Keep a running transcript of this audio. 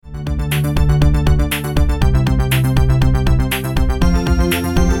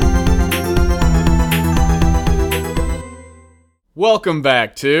Welcome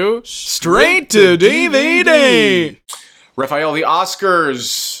back to Straight to DVD. Raphael, the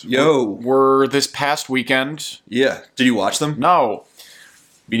Oscars were this past weekend. Yeah. Did you watch them? No.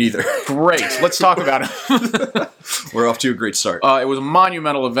 Me neither. Great. Let's talk about it. We're off to a great start. It was a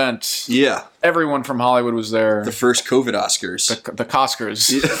monumental event. Yeah. Everyone from Hollywood was there. The first COVID Oscars. The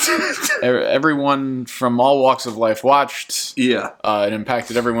Coscars. Yeah. Everyone from all walks of life watched. Yeah. It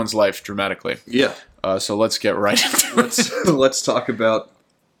impacted everyone's life dramatically. Yeah. So let's get right into it. Let's talk about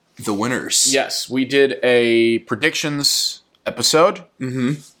the winners. Yes, we did a predictions episode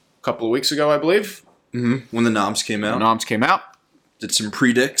a couple of weeks ago, I believe. When the noms came out. Noms came out. Did some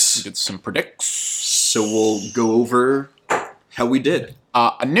predicts. So we'll go over how we did.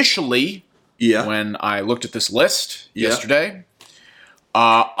 Initially, when I looked at this list yesterday,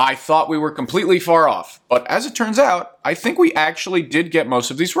 I thought we were completely far off. But as it turns out, I think we actually did get most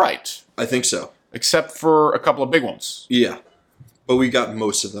of these right. I think so. Except for a couple of big ones. Yeah. But we got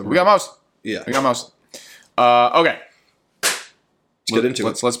most of them. We got most. Yeah. We got most. Okay. Let's get into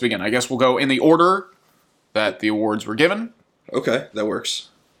it. Let's begin. I guess we'll go in the order that the awards were given. Okay, that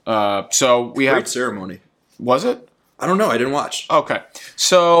works. So we have... Great ceremony. Was it? I don't know. I didn't watch. Okay.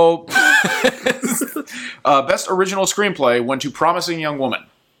 So, Best Original Screenplay went to Promising Young Woman.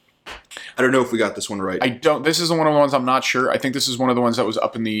 I don't know if we got this one right. This is one of the ones I'm not sure. I think this is one of the ones that was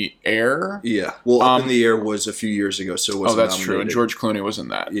up in the air. Yeah. Well, Up in the Air was a few years ago, so it wasn't that's nominated. true. And George Clooney was in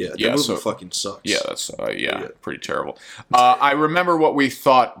that. Yeah, that movie fucking sucks. Yeah, that's pretty terrible. I remember what we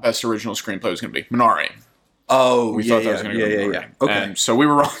thought Best Original Screenplay was going to be. Minari. Oh, we thought that was going to go Minari. Yeah. Okay. And so we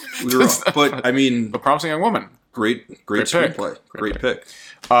were wrong. But, I mean... The Promising Young Woman. Great screenplay. Great pick.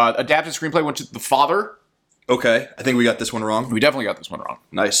 Adapted screenplay went to The Father. Okay, I think we got this one wrong. We definitely got this one wrong.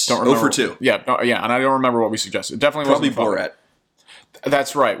 Nice. Don't remember. 0 for 2. Yeah, and I don't remember what we suggested. It definitely probably wasn't Borat.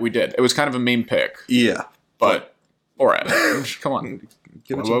 That's right, we did. It was kind of a meme pick. Yeah. But Borat. Come on.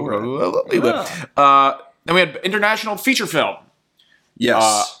 Give it to Borat. Then we had international feature film.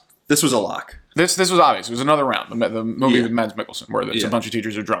 Yes. This was a lock. This was obvious. It was another round. The movie with Mads Mikkelsen, where it's a bunch of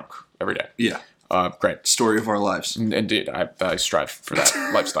teachers are drunk every day. Yeah. Great. Story of our lives. Indeed. I strive for that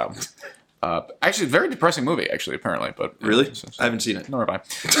lifestyle. Actually, very depressing movie, apparently. But really? I haven't seen it. Nor have I.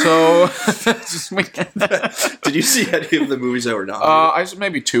 So, did you see any of the movies that were nominated? I saw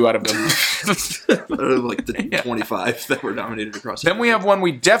maybe 2 out of them. Like the 25 that were nominated across. Then we have one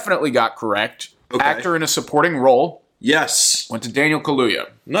we definitely got correct. Okay. Actor in a supporting role. Yes. Went to Daniel Kaluuya.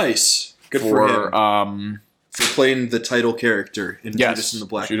 Nice. Good for him. For playing the title character in Judas and the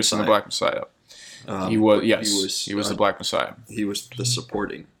Black Messiah. Judas and the Black Messiah. He was the Black Messiah. He was the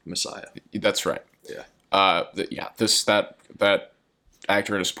supporting Messiah. That's right. Yeah. That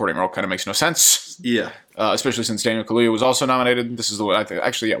actor in a supporting role kind of makes no sense. Yeah. Especially since Daniel Kaluuya was also nominated. This is the one I think.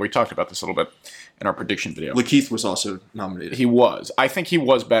 Actually, we talked about this a little bit in our prediction video. Lakeith was also nominated. He was. I think he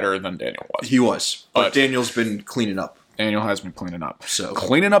was better than Daniel was. He was. But Daniel's been cleaning up. Daniel has been cleaning up. So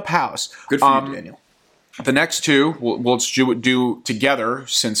cleaning up house. Good for you, Daniel. The next 2, we'll do together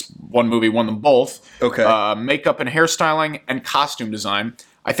since one movie won them both. Okay. Makeup and hairstyling and costume design.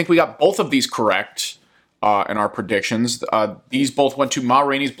 I think we got both of these correct in our predictions. These both went to Ma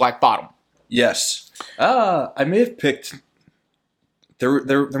Rainey's Black Bottom. Yes. I may have picked...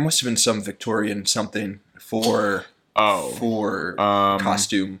 There must have been some Victorian something for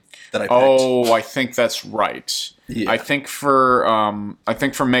costume that I picked. Oh, I think that's right. Yeah. I think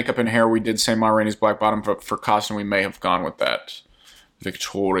for makeup and hair we did say Ma Rainey's Black Bottom, but for costume we may have gone with that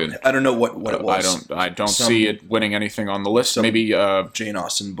Victorian. I don't know what it was. I don't see it winning anything on the list. Maybe Jane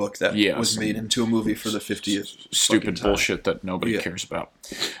Austen book that was made into a movie for the 50th. Stupid bullshit that nobody cares about.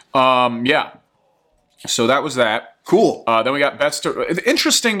 So that was that. Cool. Then we got Best...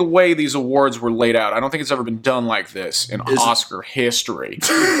 Interesting the way these awards were laid out. I don't think it's ever been done like this in Oscar history.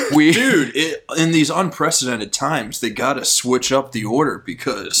 Dude, in these unprecedented times, they got to switch up the order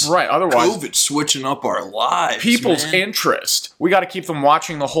because otherwise COVID's switching up our lives, people's interest. We got to keep them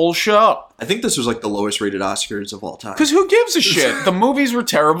watching the whole show. I think this was like the lowest rated Oscars of all time. Because who gives a shit? The movies were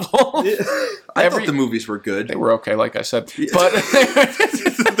terrible. I thought the movies were good. They were okay, like I said. Yeah. But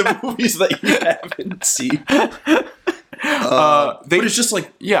the movies that you haven't seen. But it's just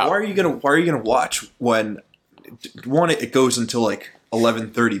like, why are you gonna watch when it goes until like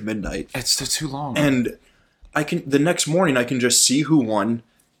 11:30 midnight? It's too long. And the next morning I can just see who won.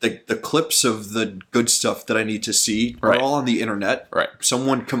 The clips of the good stuff that I need to see are all on the internet. Right.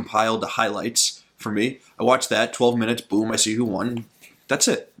 Someone compiled the highlights for me. I watch that, 12 minutes, boom, I see who won. That's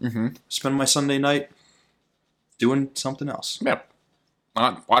it. Mm-hmm. Spend my Sunday night doing something else. Yeah.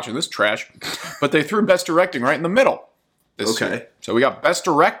 Not watching this trash. But they threw Best Directing right in the middle. this year. So we got Best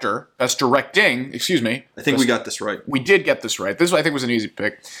Directing, excuse me. I think we got this right. We did get this right. This, I think, was an easy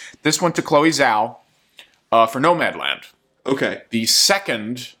pick. This went to Chloe Zhao for Nomadland. Okay. The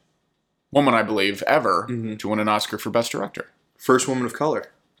second woman, I believe, ever to win an Oscar for Best Director. First woman of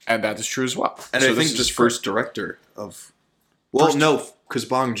color. And that is true as well. And I think just first director of... Well, no, because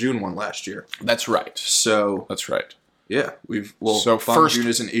Bong Joon won last year. That's right. So... That's right. Yeah. So Bong Joon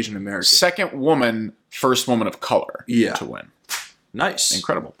is an Asian American. Second woman, first woman of color to win. Nice.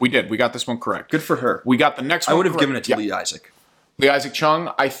 Incredible. We did. We got this one correct. Good for her. We got the next one I would have given it to Lee Isaac. Lee Isaac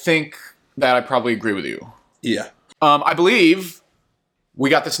Chung, I think that I probably agree with you. Yeah. I believe we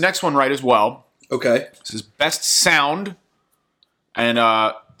got this next one right as well. Okay. This is Best Sound. And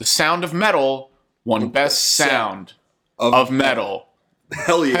The Sound of Metal won Best Sound of Metal.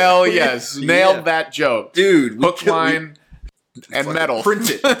 Hell yeah. Hell yes. Nailed that joke. Dude. Hook, line, and metal. Print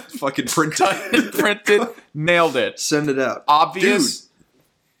it. Fucking print it. Print it. Nailed it. Send it out. Obvious. Dude,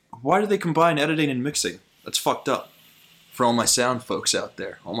 why do they combine editing and mixing? That's fucked up. For all my sound folks out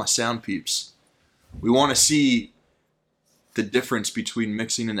there. All my sound peeps. We want to see the difference between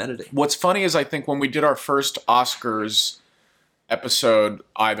mixing and editing. What's funny is I think when we did our first Oscars episode,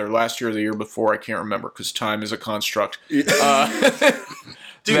 either last year or the year before, I can't remember because time is a construct.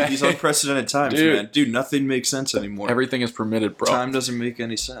 Dude, these unprecedented times, man. Dude, nothing makes sense anymore. Everything is permitted, bro. Time doesn't make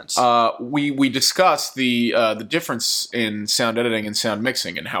any sense. We discussed the difference in sound editing and sound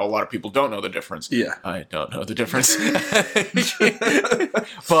mixing and how a lot of people don't know the difference. Yeah. I don't know the difference.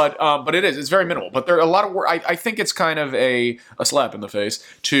 But it is. It's very minimal. But there are a lot of work. I think it's kind of a slap in the face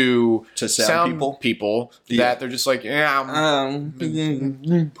to sound people that they're just like,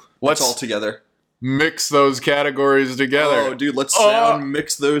 let's all together. Mix those categories together. Oh, dude, let's sound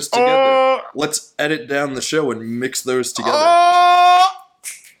mix those together. Let's edit down the show and mix those together.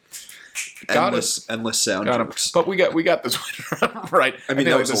 Endless sound jokes. But we got this one right. I mean,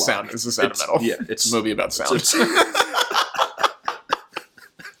 that was the sound. It's the sound of metal. Yeah, it's a movie about sound.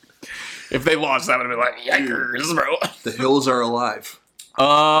 If they lost, that would have been like, yikers, bro. The hills are alive. With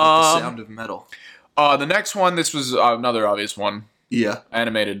the sound of metal. The next one, this was another obvious one. Yeah.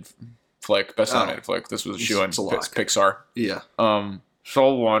 Animated flick, best animated flick. This was a shoe in Pixar. Yeah.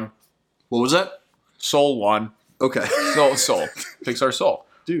 Soul won. What was that? Soul won. Okay. Soul. Pixar Soul.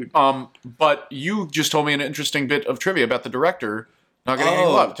 Dude. But you just told me an interesting bit of trivia about the director not getting any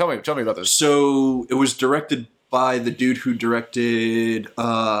love. Tell me about this. So it was directed by the dude who directed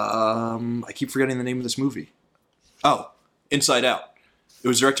I keep forgetting the name of this movie. Oh, Inside Out. It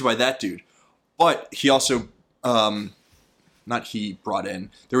was directed by that dude. But he also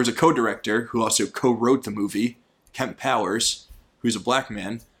there was a co-director who also co-wrote the movie, Kemp Powers, who's a black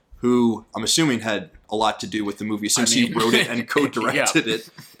man, who I'm assuming had a lot to do with the movie since he wrote it and co-directed it.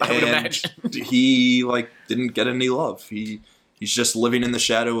 I would imagine. He didn't get any love. He's just living in the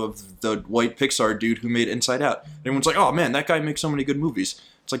shadow of the white Pixar dude who made Inside Out. Everyone's like, oh man, that guy makes so many good movies.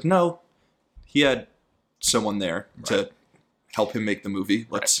 It's like, no, he had someone there to help him make the movie.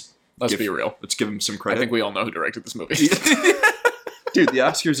 Let's be real. Let's give him some credit. I think we all know who directed this movie. Dude, the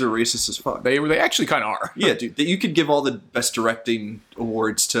Oscars are racist as fuck. They actually kind of are. Yeah, dude. You could give all the best directing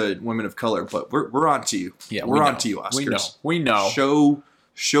awards to women of color, but we're on to you. Yeah, we're on to you, Oscars. We know.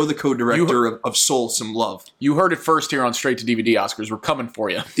 Show the co-director of Soul some love. You heard it first here on Straight to DVD Oscars. We're coming for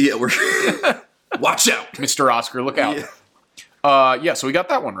you. Yeah, we're... Watch out. Mr. Oscar, look out. Yeah. So we got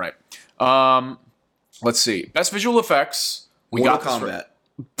that one right. Let's see. Best visual effects. Mortal Kombat.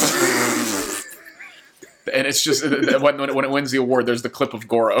 And it's just, when it wins the award, there's the clip of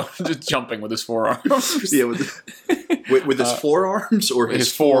Goro just jumping with his forearms. Yeah, with his forearms or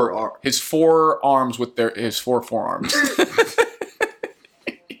his forearms? His forearms with his four forearms.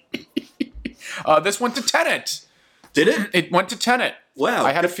 This went to Tenet. Did it? It went to Tenet. Wow.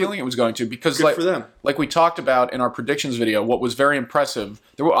 I had a feeling it was going to because for them. Like we talked about in our predictions video, what was very impressive,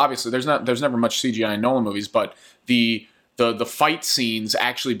 there's never much CGI in Nolan movies, but the fight scenes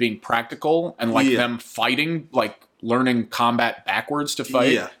actually being practical and them fighting, learning combat backwards to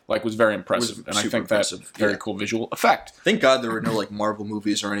fight, was very impressive. And I think that's a very cool visual effect. Thank God there were no Marvel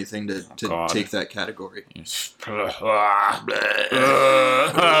movies or anything to take that category.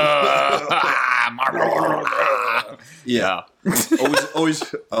 Marvel. Yeah.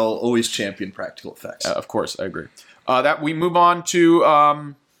 I'll always champion practical effects. Of course, I agree. That we move on to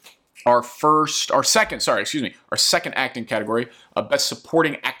our second acting category, Best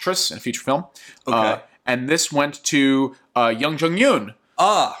Supporting Actress in a Feature Film. Okay. And this went to Young Jung-yoon.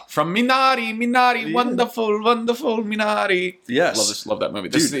 From Minari, wonderful, wonderful Minari. Yes. Love that movie.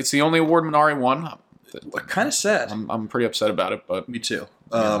 It's the only award Minari won. Kind of sad. I'm pretty upset about it, but me too.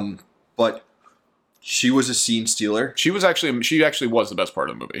 But She was a scene stealer. She actually was the best part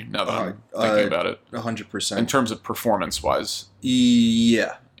of the movie. Now that I'm thinking about it, 100%. In terms of performance wise.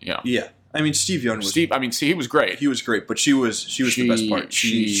 Yeah. Yeah. Yeah. I mean, Steve Yeun was. He was great. He was great, but she was the best part.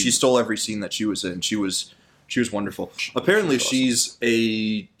 She stole every scene that she was in. She was wonderful. Apparently, she's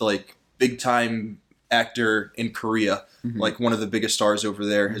a big time actor in Korea. Mm-hmm. Like one of the biggest stars over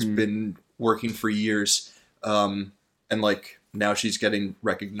there, has been working for years, and now she's getting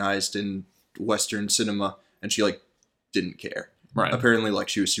recognized in Western cinema, and she didn't care. Right. Apparently,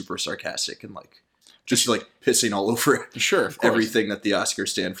 she was super sarcastic and just pissing all over everything that the Oscars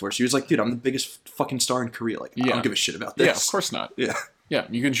stand for. She was like, "Dude, I'm the biggest fucking star in Korea. I don't give a shit about this." Yeah, of course not. Yeah. Yeah,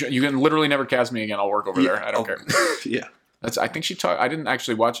 you can literally never cast me again. I'll work over there. I don't care. Yeah. I think she talked. I didn't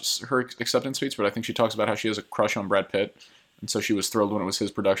actually watch her acceptance speech, but I think she talks about how she has a crush on Brad Pitt, and so she was thrilled when it was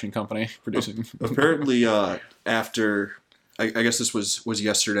his production company producing. Apparently, after I guess this was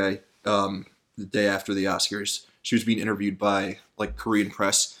yesterday, the day after the Oscars, she was being interviewed by Korean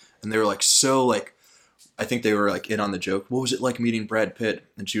press, and they were I think they were in on the joke. What was it like meeting Brad Pitt?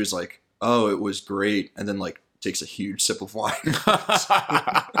 And she was like, "Oh, it was great," and then takes a huge sip of wine. That's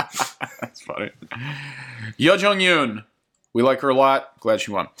funny. Yo Jong-yoon. We like her a lot. Glad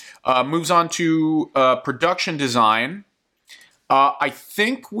she won. Moves on to production design. I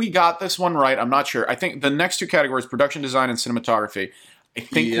think we got this one right. I'm not sure. I think the next two categories, production design and cinematography, I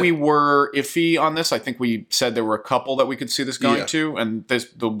think we were iffy on this. I think we said there were a couple that we could see this going to, and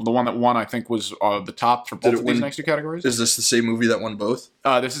the one that won, I think, was the top for both of these next two categories. Is this the same movie that won both?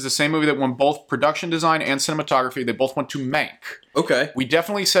 This is the same movie that won both production design and cinematography. They both went to Mank. Okay. We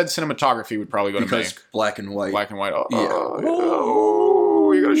definitely said cinematography would probably go to Mank. Because black and white. Black and white.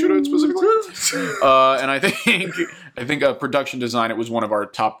 You gotta shoot it specifically. And I think production design, it was one of our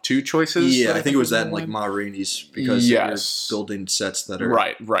top two choices. Yeah, I think it was that and Ma Rainey's, because you're building sets that are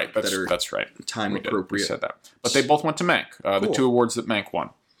right. That's right. Time appropriate. We said that, but they both went to Mank. The two awards that Mank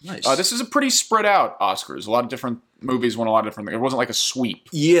won. Nice. This is a pretty spread out Oscars. A lot of different movies won a lot of different things. It wasn't like a sweep.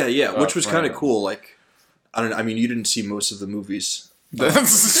 Yeah, which was kind of cool. I don't know. I mean, you didn't see most of the movies.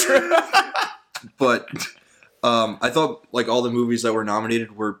 That's true. But I thought all the movies that were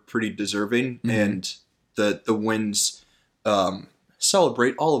nominated were pretty deserving, and the wins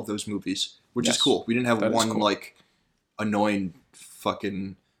celebrate all of those movies, which is cool. We didn't have one annoying fucking.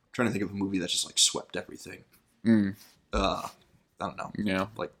 I'm trying to think of a movie that just swept everything. I don't know. Yeah,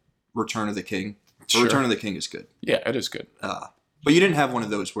 Return of the King. Sure. Return of the King is good. Yeah, it is good. But you didn't have one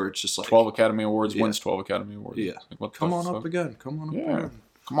of those where it's just 12 Academy Awards wins 12 Academy Awards. Yeah. Come on up again. Come on up again.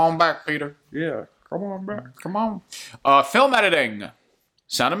 Come on back, Peter. Yeah. Come on back. Come on. Film editing.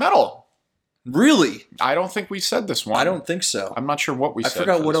 Sound of Metal. Really? I don't think we said this one. I don't think so. I'm not sure what we said. I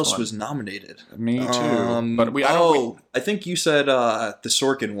forgot what else was nominated. Me too. But I think you said the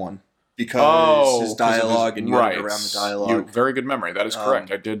Sorkin one. Because his dialogue and you had around the dialogue. Very good memory. That is correct.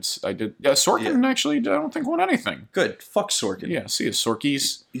 I did. Yeah, Sorkin actually, I don't think won anything. Good. Fuck Sorkin. Yeah, see,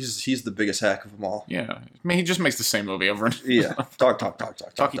 Sorkis. He's the biggest hack of them all. Yeah. I mean, he just makes the same movie over and over. Yeah. Talk.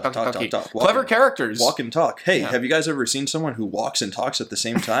 Clever characters. Walk and talk. Hey, have you guys ever seen someone who walks and talks at the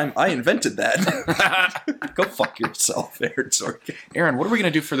same time? I invented that. Go fuck yourself, Aaron Sorkin. Aaron, what are we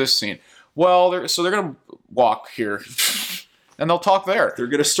going to do for this scene? Well, they're going to walk here. And they'll talk there. They're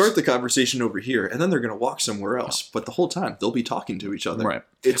going to start the conversation over here, and then they're going to walk somewhere else. But the whole time, they'll be talking to each other. Right.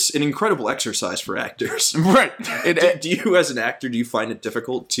 It's an incredible exercise for actors. Right. Do you, as an actor, do you find it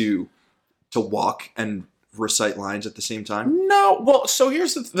difficult to walk and recite lines at the same time? No. Well, so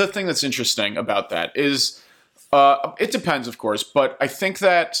here's the thing that's interesting about that is, it depends, of course, but I think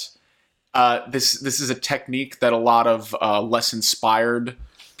that this is a technique that a lot of less inspired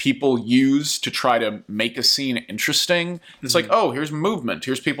people use to try to make a scene interesting. It's here's movement.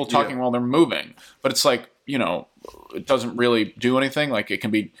 Here's people talking while they're moving. But it's it doesn't really do anything. It can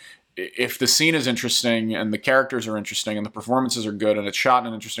be, if the scene is interesting and the characters are interesting and the performances are good and it's shot in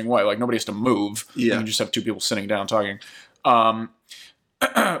an interesting way, nobody has to move. Yeah. You just have two people sitting down talking. No,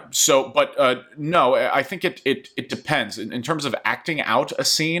 I think it depends. In terms of acting out a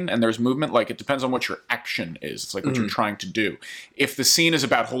scene and there's movement, it depends on what your action is. It's what you're trying to do. If the scene is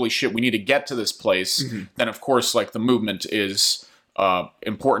about, holy shit, we need to get to this place, then of course, the movement is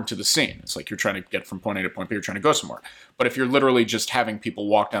important to the scene. It's you're trying to get from point A to point B, you're trying to go somewhere. But if you're literally just having people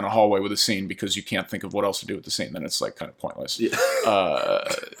walk down a hallway with a scene because you can't think of what else to do with the scene, then it's kind of pointless.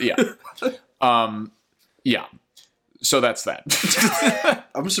 Yeah. Yeah. So that's that.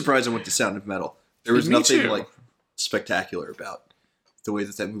 I'm surprised I went to Sound of Metal. There was nothing spectacular about the way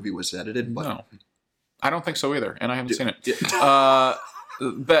that movie was edited. But no, I don't think so either, and I haven't seen it.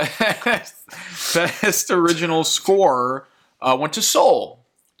 Best original score went to Soul.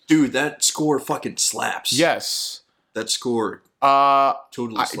 Dude, that score fucking slaps. Yes. That score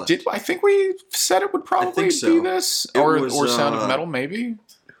totally slaps. I think we said it would probably be this? Or Sound of Metal, maybe?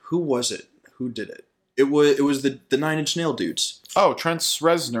 Who was it? Who did it? It was the Nine Inch Nail dudes. Oh, Trent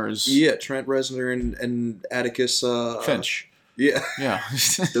Reznor's. Yeah, Trent Reznor and Atticus Finch. Yeah. Yeah.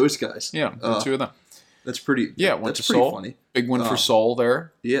 Those guys. Yeah, the two of them. That's pretty went that's to pretty Soul. Funny. Big win for Soul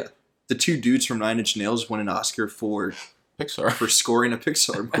there. Yeah. The two dudes from Nine Inch Nails won an Oscar for Pixar. For scoring a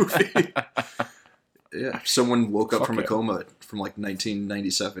Pixar movie. Yeah. Someone woke up from a coma from like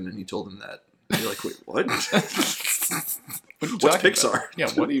 1997 and he told them that. And you're like, wait, what? What's Pixar? About? Yeah,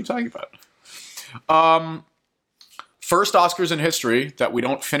 what are you talking about? First Oscars in history that we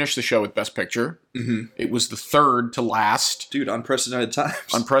don't finish the show with Best Picture. Mm-hmm. It was the third to last. Dude, unprecedented times.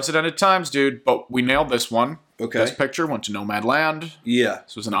 Unprecedented times, dude. But we nailed this one. Okay. Best Picture went to Nomadland. Yeah.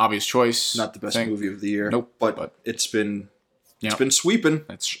 This was an obvious choice. Not the best movie of the year. Nope. But it's been sweeping.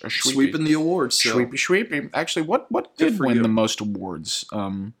 It's sweeping the awards. So. Sweepy. Actually, what did win the most awards?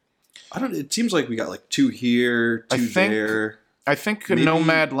 I don't. It seems like we got like 2 here, 2 there. I think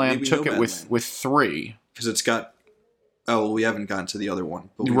Nomadland took it with 3 because it's got. Oh, well, we haven't gotten to the other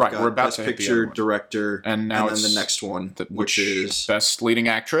one. But we're about Best to Picture, Director, and then the next one, which is Best Leading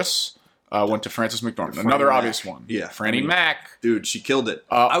Actress, went to Frances McDormand. Another obvious one. Yeah, Franny Mac. Dude, she killed it.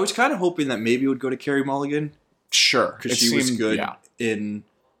 I was kind of hoping that maybe it would go to Carey Mulligan. Sure, because she was good in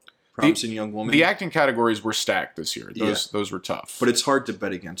Promising Young Woman. The acting categories were stacked this year. Those were tough. But it's hard to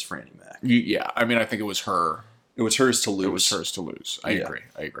bet against Franny Mac. Yeah, I mean, I think it was her. It was hers to lose. I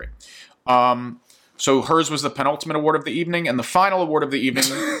agree. So hers was the penultimate award of the evening, and the final award of the evening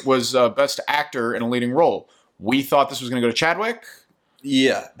was Best Actor in a Leading Role. We thought this was going to go to Chadwick.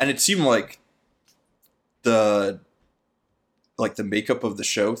 Yeah, and it seemed like the makeup of the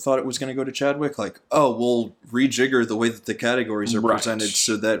show thought it was going to go to Chadwick. Like, oh, we'll rejigger the way that the categories are presented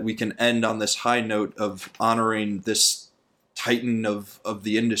so that we can end on this high note of honoring this titan of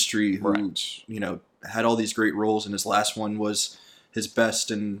the industry who, had all these great roles, and his last one was his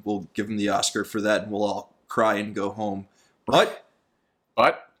best, and we'll give him the Oscar for that, and we'll all cry and go home. But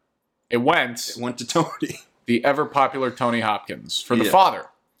it went to Tony. The ever-popular Tony Hopkins for The Father.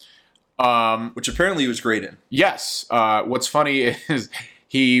 Which apparently he was great in. Yes. What's funny is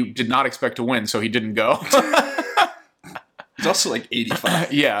he did not expect to win, so he didn't go. He's also like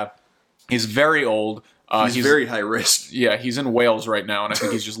 85. Yeah. He's very old. He's very high risk. Yeah, he's in Wales right now, and I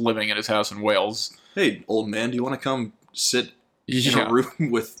think he's just living in his house in Wales. Hey, old man, do you want to come sit in a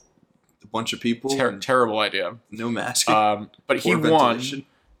room with a bunch of people? Terrible idea. No mask. But he won,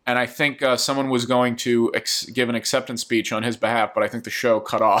 and I think someone was going to give an acceptance speech on his behalf, but I think the show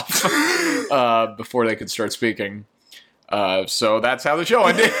cut off before they could start speaking. So that's how the show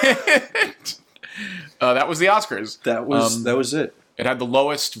ended. That was the Oscars. That was it. It had the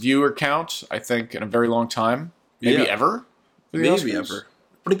lowest viewer count, I think, in a very long time. Maybe ever? Maybe ever.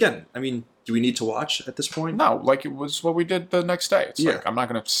 But again, I mean, do we need to watch at this point? No, like it was what we did the next day. It's like, I'm not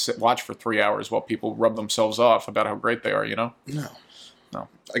going to watch for 3 hours while people rub themselves off about how great they are, No.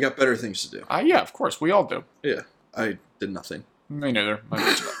 I got better things to do. Yeah, of course. We all do. Yeah. I did nothing. Me neither.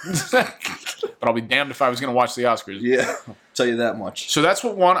 But I'll be damned if I was going to watch the Oscars. Yeah, I'll tell you that much. So that's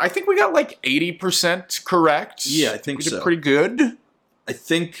what won. I think we got like 80% correct. Yeah, I think so. We did pretty good. I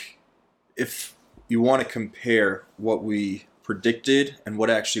think if you want to compare what we predicted and what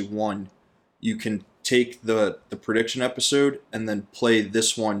actually won, you can take the prediction episode and then play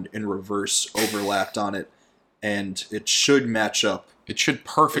this one in reverse, overlapped on it, and it should match up. It should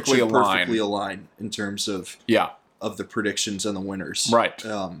perfectly align. Perfectly align in terms of the predictions and the winners. Right.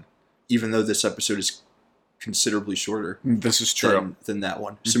 Even though this episode is considerably shorter. This is true. Than that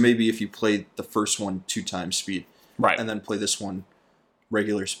one. Mm-hmm. So maybe if you play the first one 2 times speed. Right. And then play this one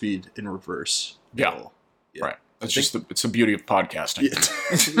regular speed in reverse. Yeah. Right. It's the beauty of podcasting. Yeah.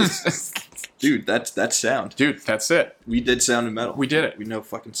 Dude, that's sound. Dude, that's it. We did Sound and Metal. We did it. We know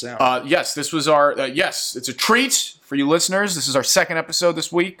fucking sound. Yes, this was our... yes, it's a treat for you listeners. This is our second episode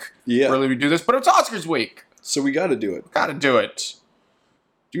this week. Yeah. Early we do this, but it's Oscars week. So we got to do it. Got to do it.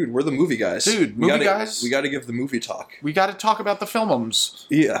 Dude, we're the movie guys. Dude, guys. We got to give the movie talk. We got to talk about the filmums.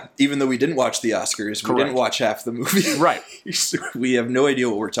 Yeah, even though we didn't watch the Oscars. Correct. We didn't watch half the movie. Right. We have no idea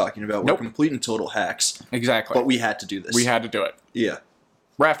what we're talking about. Nope. We're complete and total hacks. Exactly. But we had to do this. We had to do it. Yeah.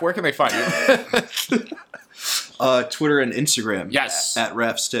 Raph, where can they find you? Twitter and Instagram. Yes. At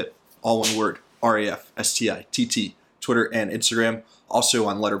RafStitt. All one word. RAFSTITT. Twitter and Instagram. Also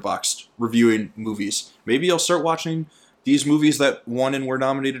on Letterboxd. Reviewing movies. Maybe I'll start watching these movies that won and were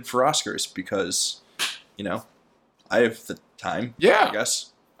nominated for Oscars because, I have the time. Yeah. I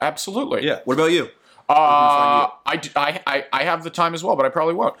guess. Absolutely. Yeah. What about you? I have the time as well, but I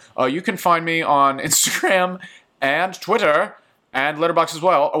probably won't. You can find me on Instagram and Twitter and Letterboxd as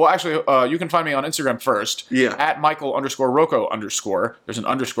well. Well, actually, you can find me on Instagram first. Yeah. At Michael_Rocco_. There's an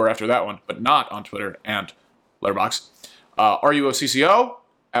underscore after that one, but not on Twitter and Letterboxd. RUOCCO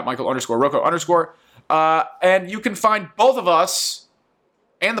at Michael_Rocco_. And you can find both of us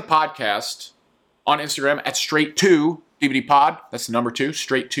and the podcast on Instagram at Straight2DVD Pod. That's the number 2,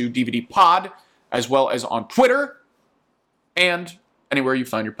 Straight2DVD Pod, as well as on Twitter and anywhere you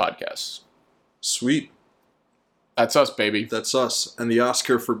find your podcasts. Sweet. That's us, baby. That's us. And the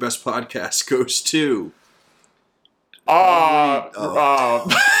Oscar for Best Podcast goes to... Go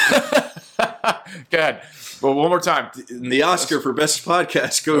ahead. Well, one more time. And the Oscar for Best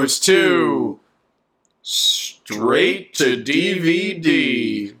Podcast goes to... Straight to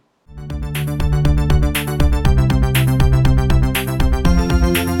DVD.